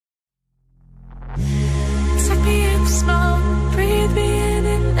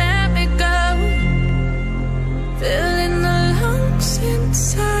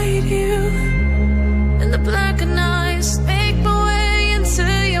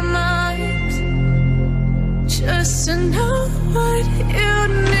what you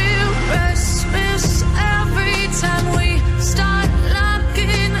knew. Restless every time we start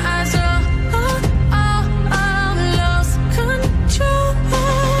locking eyes. Lost control.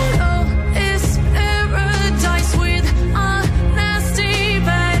 Oh, it's paradise with honesty,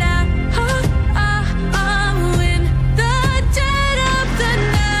 but I'm in the dead of the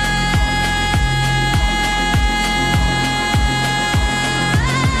night.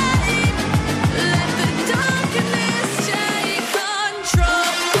 Let the darkness take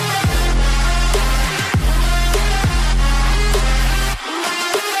control.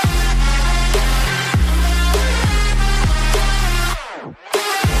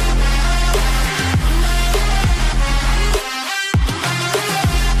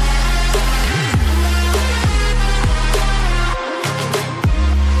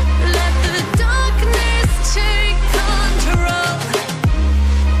 Let the darkness take control.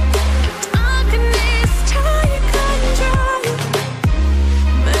 Darkness take control.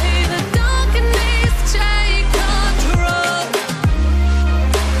 May the darkness take control.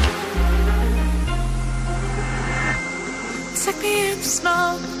 Take me in slow,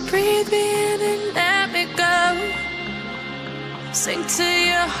 breathe me in and let me go. Sink to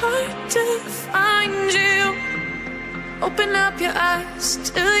your heart to find you. Open up your eyes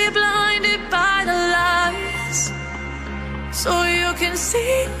till you're blinded by the lies, so you can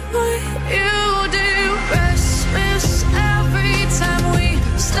see what you do. Restless every time we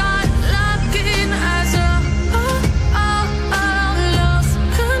start locking eyes. Lost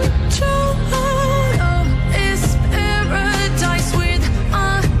control. Oh, it's paradise with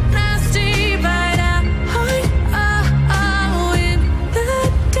honesty, but I'm in the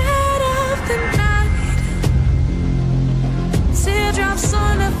dead of the night. Teardrops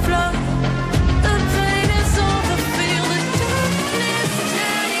on the floor. The pain is over. Feel the darkness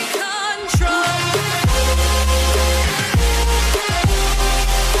take control.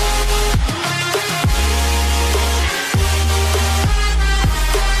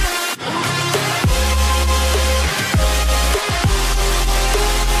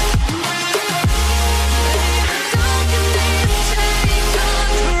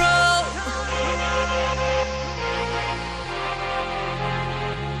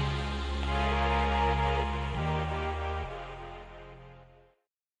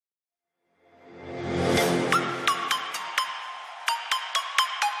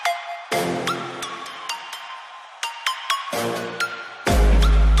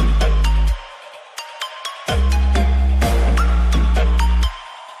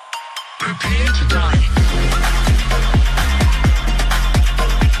 Prepare to die.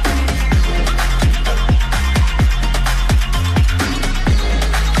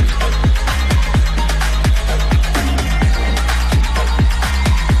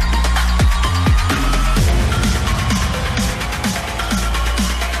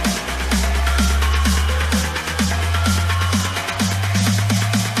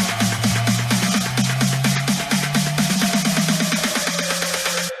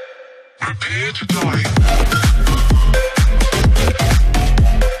 Prepare to die.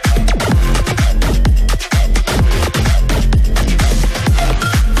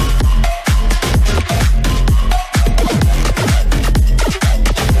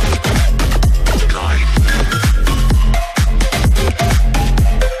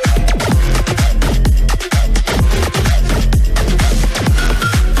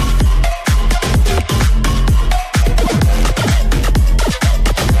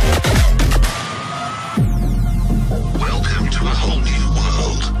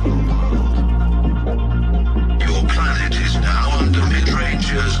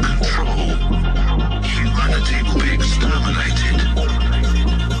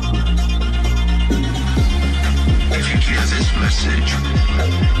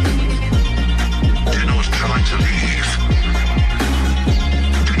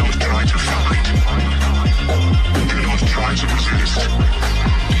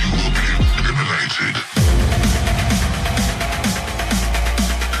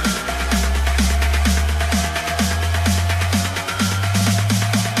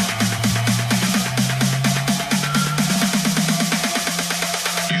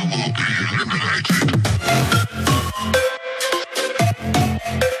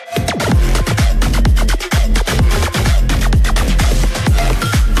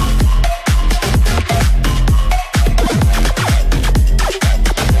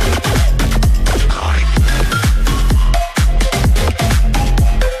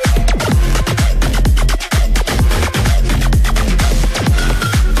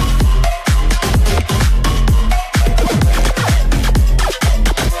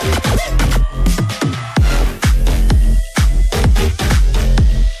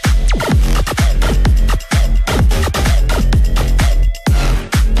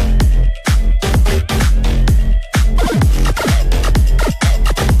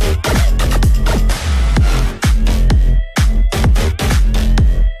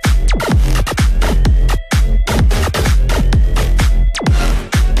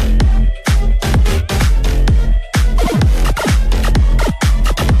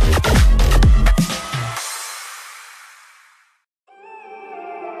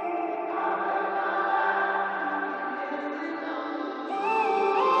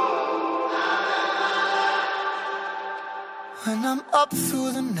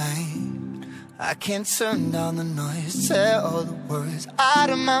 through the night. I can't turn down the noise, tear all the words out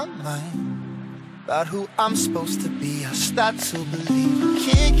of my mind about who I'm supposed to be. I start to believe I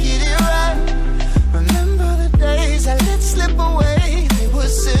can't get it right. Remember the days I let slip away, they were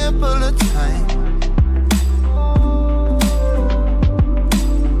simpler times.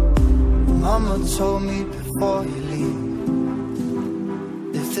 Mama told me before you leave,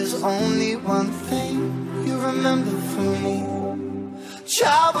 if there's only one thing you remember from me,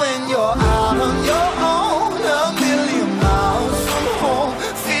 child, when you're out on your own, a million miles from home,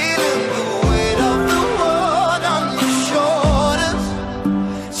 feeling the weight of the world on your shoulders.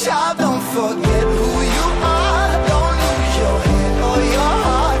 Child, don't forget who you are, don't lose your head or your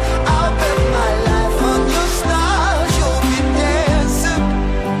heart. I'll bet my life on your stars, you'll be dancing,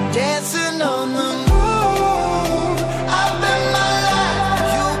 dancing on the moon. I'll bet my life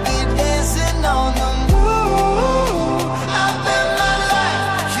you'll be dancing on the moon. I'll bet my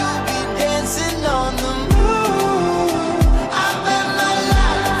life you'll be dancing on the moon. I'll bet my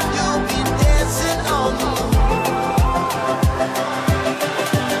life you'll be dancing on the moon.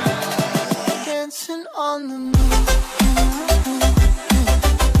 Dancing on the moon.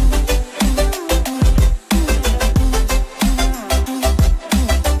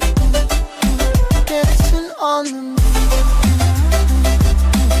 Dancing on the moon.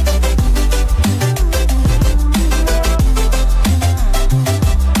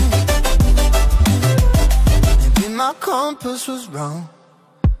 Maybe my compass was wrong,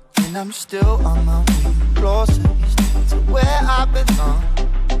 and I'm still on my way closer to where I belong.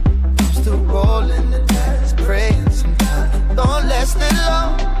 I'm still rolling the dice, praying sometimes don't last it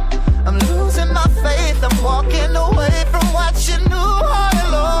long. I'm losing my faith, I'm walking away from what you knew all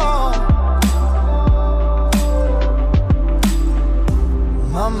along.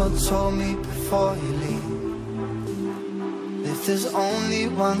 Mama told me before you leave, if there's only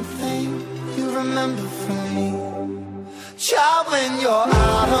one thing you remember from me, child, when you're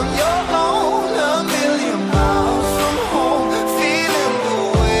out on your own, a million miles from home, feeling the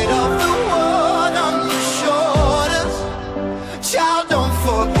weight of the world on your shoulders. Child, don't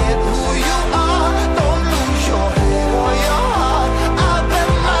forget who you are, don't lose your head or your heart. I'll bet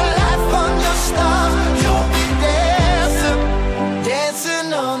my life on your stars, you'll be dancing, dancing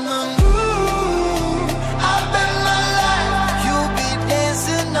on the moon. I'll bet my life you'll be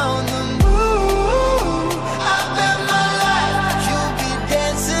dancing on the moon. I'll bet my life you'll be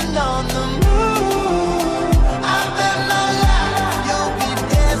dancing on the moon. I'll bet my life you'll be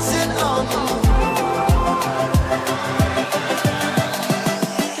dancing on the moon.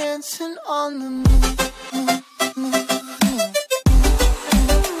 Dancing on the moon.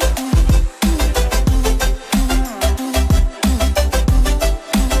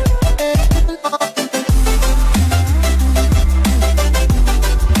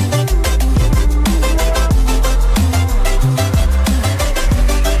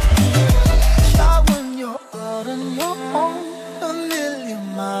 Child, when you're out on your own, a million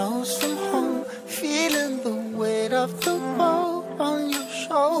miles from home, feeling the weight of the world on your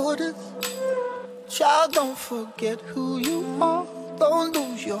shoulders. Child, don't forget who you are, don't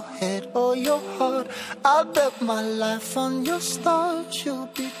lose your head or your heart. I'll bet my life on your stars, you'll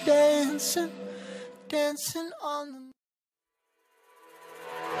be dancing, dancing on the moon.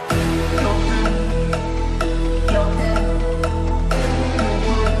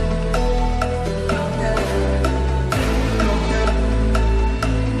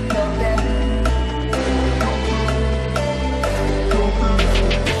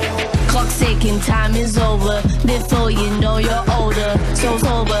 Clock's ticking, time is over. Before you know you're older, so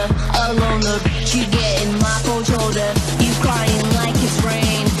sober, alone. Look, you getting my cold shoulder. You crying like it's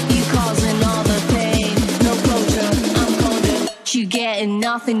rain. You causing all the pain. No closure, I'm colder. You getting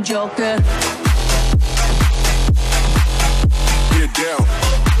nothing, Joker. Get down.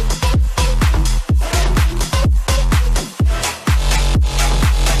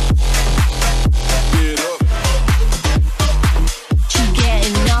 Get up. You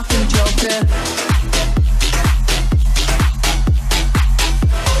getting nothing, Joker.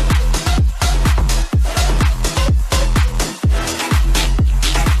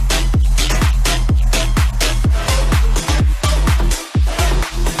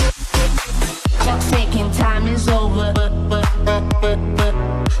 Clock's ticking, time is over.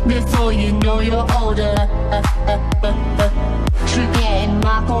 Before you know you're older, you getting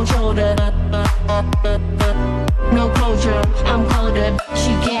my cold shoulder. No closure, I'm colder.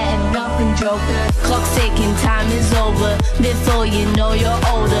 She getting nothing, Joker. Clock's ticking, time is over. Before you know you're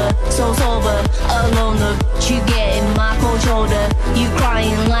older, so sober, alone, but you getting my cold shoulder. You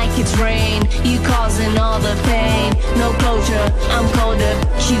crying like it's rain, you causing all the pain. No closure, I'm colder,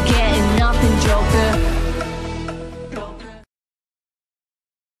 you